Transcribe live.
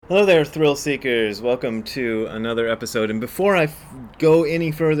Hello there, thrill seekers. Welcome to another episode. And before I go any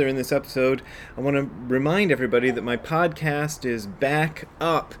further in this episode, I want to remind everybody that my podcast is back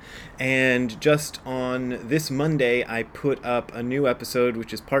up. And just on this Monday, I put up a new episode,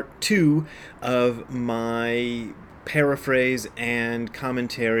 which is part 2 of my paraphrase and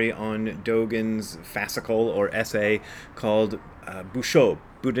commentary on Dogen's fascicle or essay called Busho,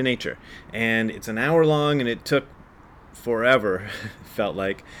 Buddha Nature. And it's an hour long, and it took forever, felt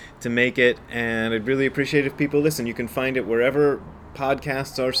like, to make it, and I'd really appreciate if people listen. You can find it wherever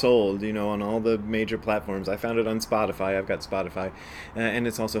podcasts are sold, on all the major platforms. I found it on Spotify. I've got Spotify, and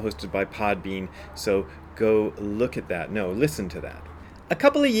it's also hosted by Podbean, so go look at that. No, listen to that. A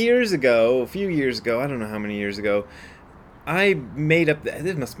few years ago, I don't know how many years ago, I made up,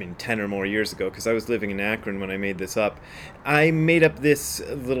 this must have been 10 or more years ago, because I was living in Akron when I made this up. I made up this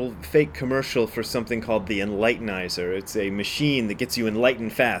little fake commercial for something called the Enlightenizer. It's a machine that gets you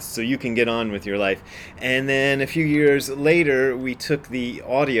enlightened fast so you can get on with your life. And then a few years later, we took the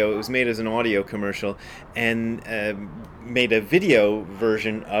audio, it was made as an audio commercial, and made a video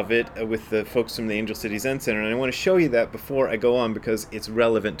version of it with the folks from the Angel City Zen Center. And I want to show you that before I go on, because it's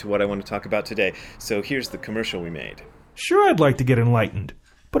relevant to what I want to talk about today. So here's the commercial we made. Sure, I'd like to get enlightened,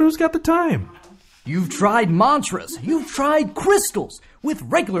 but who's got the time? You've tried mantras, you've tried crystals. With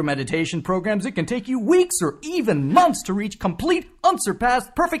regular meditation programs, it can take you weeks or even months to reach complete,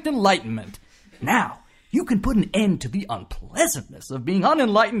 unsurpassed, perfect enlightenment. Now, you can put an end to the unpleasantness of being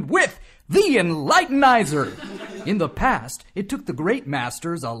unenlightened with the Enlightenizer. In the past, it took the great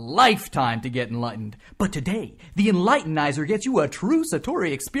masters a lifetime to get enlightened. But today, the Enlightenizer gets you a true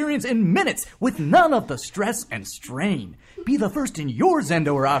Satori experience in minutes with none of the stress and strain. Be the first in your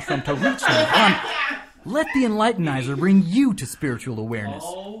Zendo or ashram to reach Nirvana. Let the Enlightenizer bring you to spiritual awareness.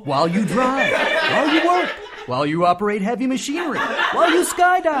 While you drive, while you work, while you operate heavy machinery, while you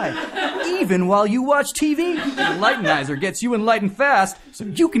skydive, even while you watch TV. The Enlightenizer gets you enlightened fast so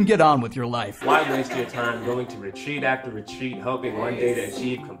you can get on with your life. Why waste your time going to retreat after retreat, hoping one day to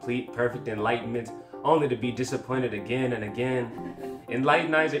achieve complete, perfect enlightenment, only to be disappointed again and again?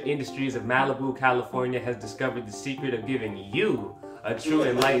 Enlightenizer Industries of Malibu, California has discovered the secret of giving you a true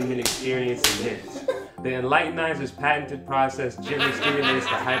enlightenment experience in minutes. The Enlightenizer's patented process gently stimulates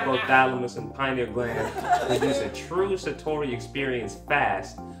the hypothalamus and pineal gland to produce a true Satori experience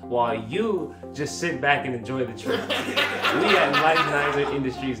fast, while you just sit back and enjoy the trip. We at Enlightenizer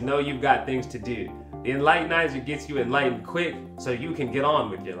Industries know you've got things to do. The Enlightenizer gets you enlightened quick so you can get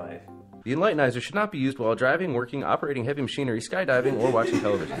on with your life. The Enlightenizer should not be used while driving, working, operating heavy machinery, skydiving, or watching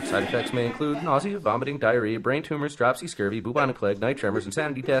television. Side effects may include nausea, vomiting, diarrhea, brain tumors, dropsy, scurvy, bubonic plague, night tremors,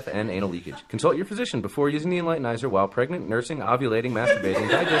 insanity, death, and anal leakage. Consult your physician before using the Enlightenizer while pregnant, nursing, ovulating, masturbating,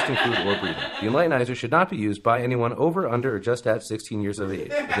 digesting food, or breathing. The Enlightenizer should not be used by anyone over, under, or just at 16 years of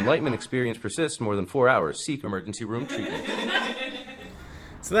age. If enlightenment experience persists more than 4 hours, seek emergency room treatment.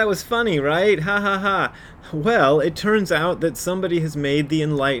 So that was funny, right? Ha ha ha. Well, it turns out that somebody has made the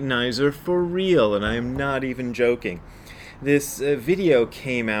Enlightenizer for real, and I am not even joking. This video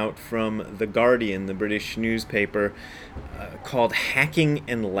came out from The Guardian, the British newspaper, called Hacking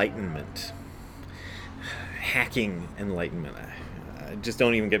Enlightenment. Hacking Enlightenment. Just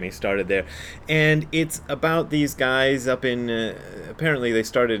don't even get me started there. And it's about these guys up in, apparently they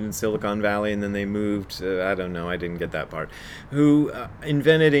started in Silicon Valley and then they moved, I don't know, I didn't get that part, who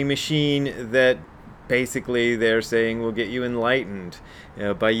invented a machine that basically they're saying will get you enlightened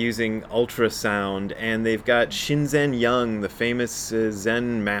by using ultrasound. And they've got Shinzen Young, the famous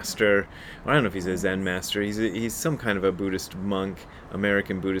Zen master. I don't know if he's a Zen master. He's some kind of a Buddhist monk,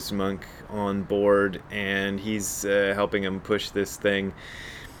 American Buddhist monk, on board, and he's helping him push this thing.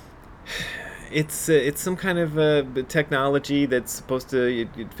 It's some kind of technology that's supposed to,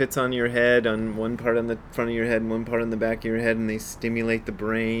 it fits on your head, on one part on the front of your head and one part on the back of your head, and they stimulate the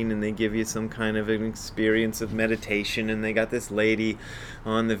brain and they give you some kind of an experience of meditation. And they got this lady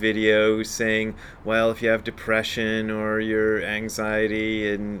on the video who's saying, well, if you have depression or your anxiety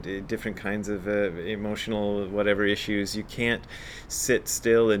and different kinds of emotional whatever issues, you can't sit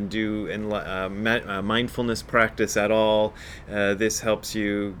still and do mindfulness practice at all. This helps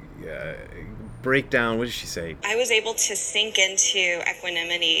you break down, what did she say? I was able to sink into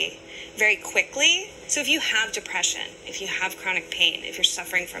equanimity very quickly. So if you have depression, if you have chronic pain, if you're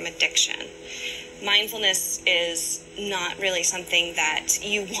suffering from addiction, mindfulness is not really something that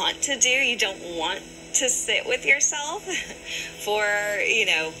you want to do. You don't want to sit with yourself for,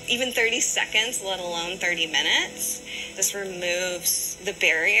 even 30 seconds, let alone 30 minutes. This removes the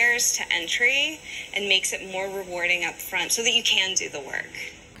barriers to entry and makes it more rewarding up front so that you can do the work.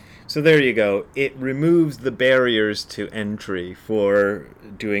 So there you go. It removes the barriers to entry for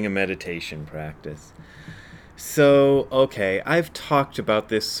doing a meditation practice. So, okay, I've talked about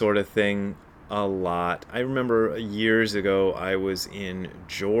this sort of thing a lot. I remember years ago I was in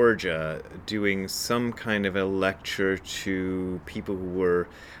Georgia doing some kind of a lecture to people who were,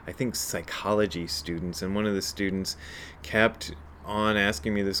 I think, psychology students, and one of the students kept on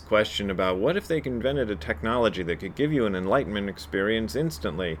asking me this question about what if they invented a technology that could give you an enlightenment experience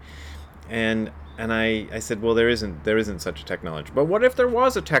instantly. And I said, well, there isn't such a technology. But what if there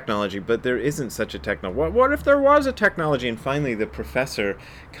was a technology? But there isn't such a technology. What if there was a technology? And finally, the professor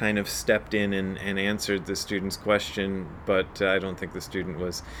kind of stepped in and answered the student's question. But I don't think the student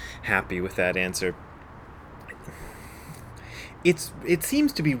was happy with that answer. It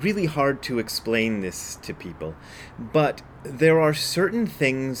seems to be really hard to explain this to people. But there are certain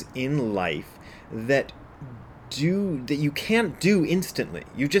things in life that you can't do instantly.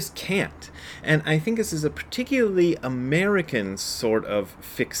 You just can't. And I think this is a particularly American sort of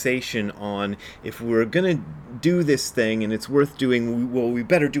fixation on, if we're going to do this thing and it's worth doing, well, we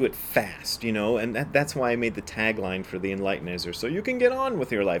better do it fast, you know? And that's why I made the tagline for the Enlightenizer, so you can get on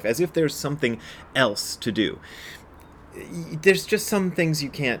with your life, as if there's something else to do. There's just some things you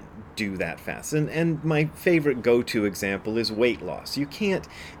can't do that fast. And my favorite go-to example is weight loss. You can't,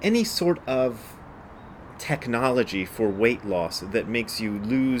 any sort of technology for weight loss that makes you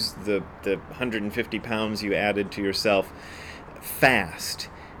lose the 150 pounds you added to yourself fast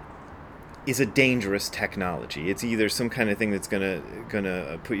is a dangerous technology. It's either some kind of thing that's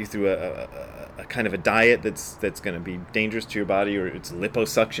gonna put you through a kind of a diet that's gonna be dangerous to your body, or it's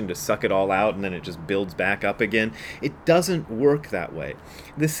liposuction to suck it all out and then it just builds back up again. It doesn't work that way.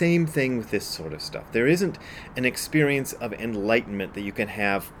 The same thing with this sort of stuff. There isn't an experience of enlightenment that you can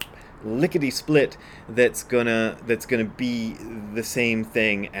have lickety-split that's gonna be the same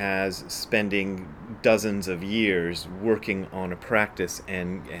thing as spending dozens of years working on a practice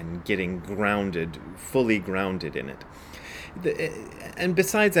and getting grounded, fully grounded in it. And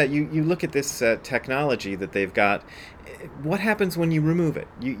besides that, you look at this technology that they've got. What happens when you remove it?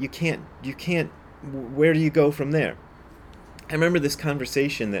 You can't. Where do you go from there? I remember this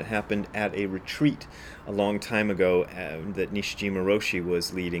conversation that happened at a retreat a long time ago that Nishijima Roshi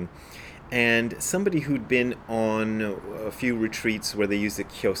was leading. And somebody who'd been on a few retreats where they used the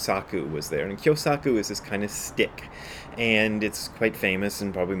Kyosaku was there. And Kyosaku is this kind of stick. And it's quite famous,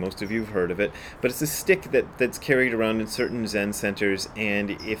 and probably most of you have heard of it. But it's a stick that's carried around in certain Zen centers.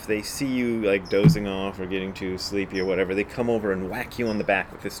 And if they see you like dozing off or getting too sleepy or whatever, they come over and whack you on the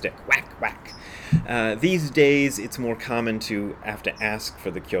back with this stick. Whack, whack. These days, it's more common to have to ask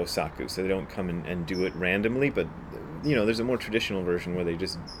for the Kyosaku, so they don't come and do it randomly. But you know, there's a more traditional version where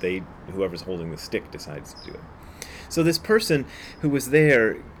whoever's holding the stick decides to do it. So this person who was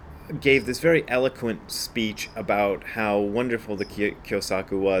there gave this very eloquent speech about how wonderful the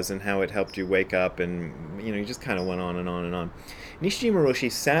Kyosaku was and how it helped you wake up, and you know, he just kind of went on and on and on. Nishijima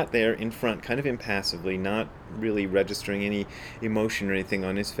Roshi sat there in front, kind of impassively, not really registering any emotion or anything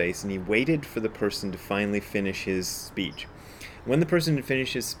on his face, and he waited for the person to finally finish his speech. When the person had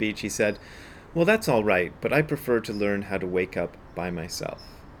finished his speech, he said, "Well, that's all right, but I prefer to learn how to wake up by myself."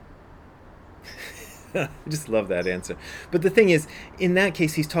 I just love that answer. But the thing is, in that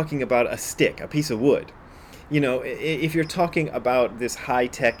case, he's talking about a stick, a piece of wood. You know, if you're talking about this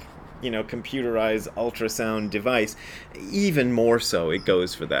high-tech, you know, computerized ultrasound device, even more so it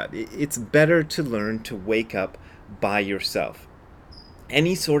goes for that. It's better to learn to wake up by yourself.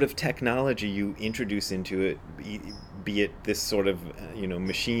 Any sort of technology you introduce into it, be it this sort of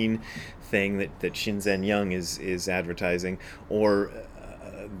machine thing that Shinzen Young is advertising, or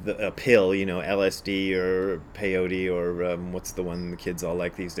a pill, LSD or peyote, or what's the one the kids all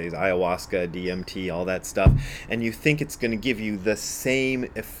like these days, ayahuasca, DMT, all that stuff, and you think it's going to give you the same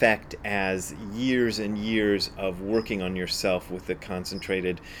effect as years and years of working on yourself with a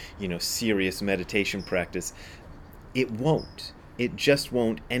concentrated, serious meditation practice. It won't. It just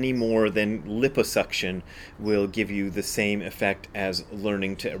won't, any more than liposuction will give you the same effect as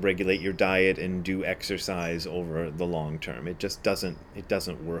learning to regulate your diet and do exercise over the long term. It just doesn't. It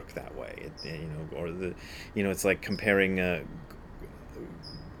doesn't work that way. It's like comparing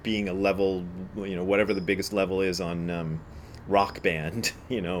being a level, whatever the biggest level is on Rock Band,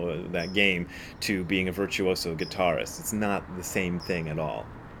 that game, to being a virtuoso guitarist. It's not the same thing at all.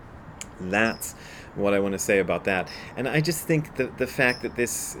 That's what I want to say about that. And I just think that the fact that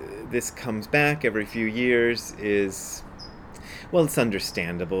this comes back every few years is, well, it's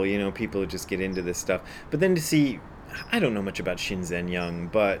understandable. People just get into this stuff. But then to see, I don't know much about Shinzen Young,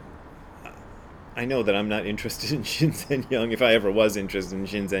 but I know that I'm not interested in Shinzen Young. If I ever was interested in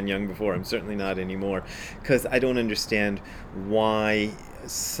Shinzen Young before, I'm certainly not anymore, because I don't understand why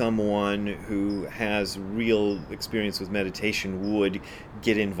someone who has real experience with meditation would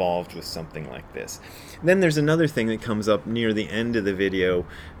get involved with something like this. Then there's another thing that comes up near the end of the video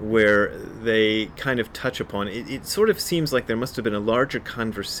where they kind of touch upon it. It sort of seems like there must have been a larger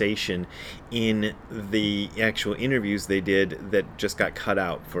conversation in the actual interviews they did that just got cut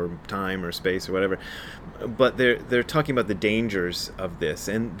out for time or space or whatever. But they're talking about the dangers of this,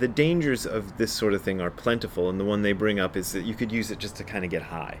 and the dangers of this sort of thing are plentiful, and the one they bring up is that you could use it just to kind of get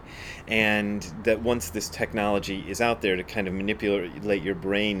high, and that once this technology is out there to kind of manipulate your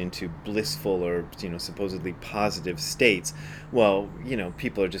brain into blissful or supposedly positive states, well,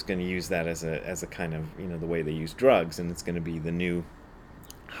 people are just going to use that as a kind of the way they use drugs, and it's going to be the new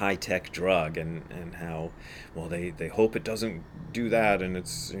high-tech drug, and how, well, they hope it doesn't do that, and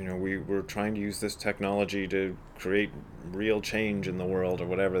it's we're trying to use this technology to create real change in the world, or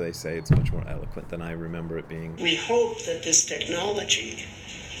whatever they say. It's much more eloquent than I remember it being. We hope that this technology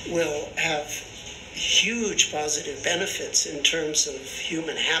will have huge positive benefits in terms of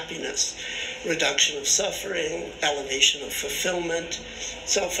human happiness, reduction of suffering, elevation of fulfillment,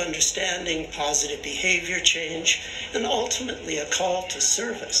 self-understanding, positive behavior change, and ultimately a call to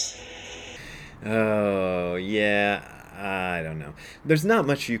service. Oh, yeah, I don't know. There's not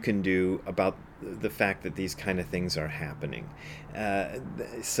much you can do about the fact that these kind of things are happening.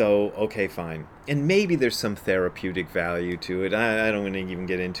 So, okay, fine. And maybe there's some therapeutic value to it. I don't want to even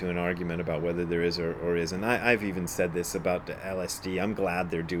get into an argument about whether there is or isn't. I've even said this about the LSD. I'm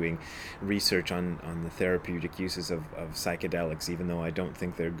glad they're doing research on the therapeutic uses of psychedelics, even though I don't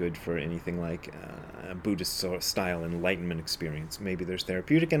think they're good for anything like a Buddhist-style enlightenment experience. Maybe there's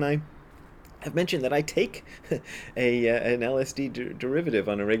therapeutic, and I've mentioned that I take an LSD derivative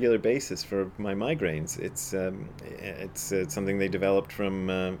on a regular basis for my migraines. It's something they developed from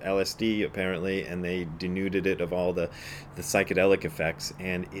LSD, apparently, and they denuded it of all the psychedelic effects,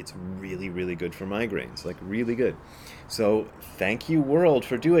 and it's really, really good for migraines, like really good. So thank you, world,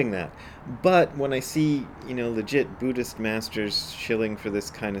 for doing that. But when I see, legit Buddhist masters shilling for this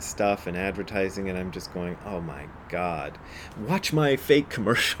kind of stuff and advertising it, I'm just going, oh my God. Watch my fake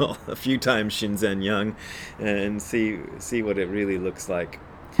commercial a few times, Shinzen Young, and see what it really looks like.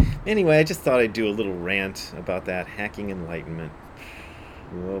 Anyway, I just thought I'd do a little rant about that hacking enlightenment.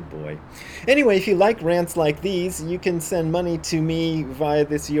 Oh boy. Anyway, if you like rants like these, you can send money to me via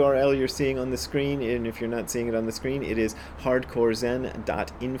this URL you're seeing on the screen. And if you're not seeing it on the screen, it is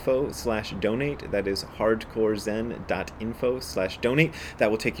hardcorezen.info/donate. That is hardcorezen.info/donate. That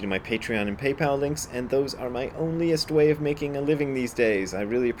will take you to my Patreon and PayPal links, and those are my onlyest way of making a living these days. I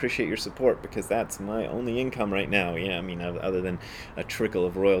really appreciate your support, because that's my only income right now. Other than a trickle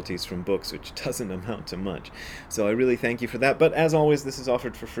of royalties from books, which doesn't amount to much. So I really thank you for that. But as always, this is offered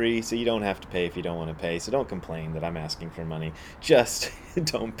for free, so you don't have to pay if you don't want to pay. So don't complain that I'm asking for money. Just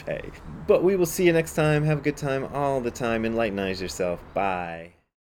don't pay. But we will see you next time. Have a good time all the time. Enlightenize yourself. Bye.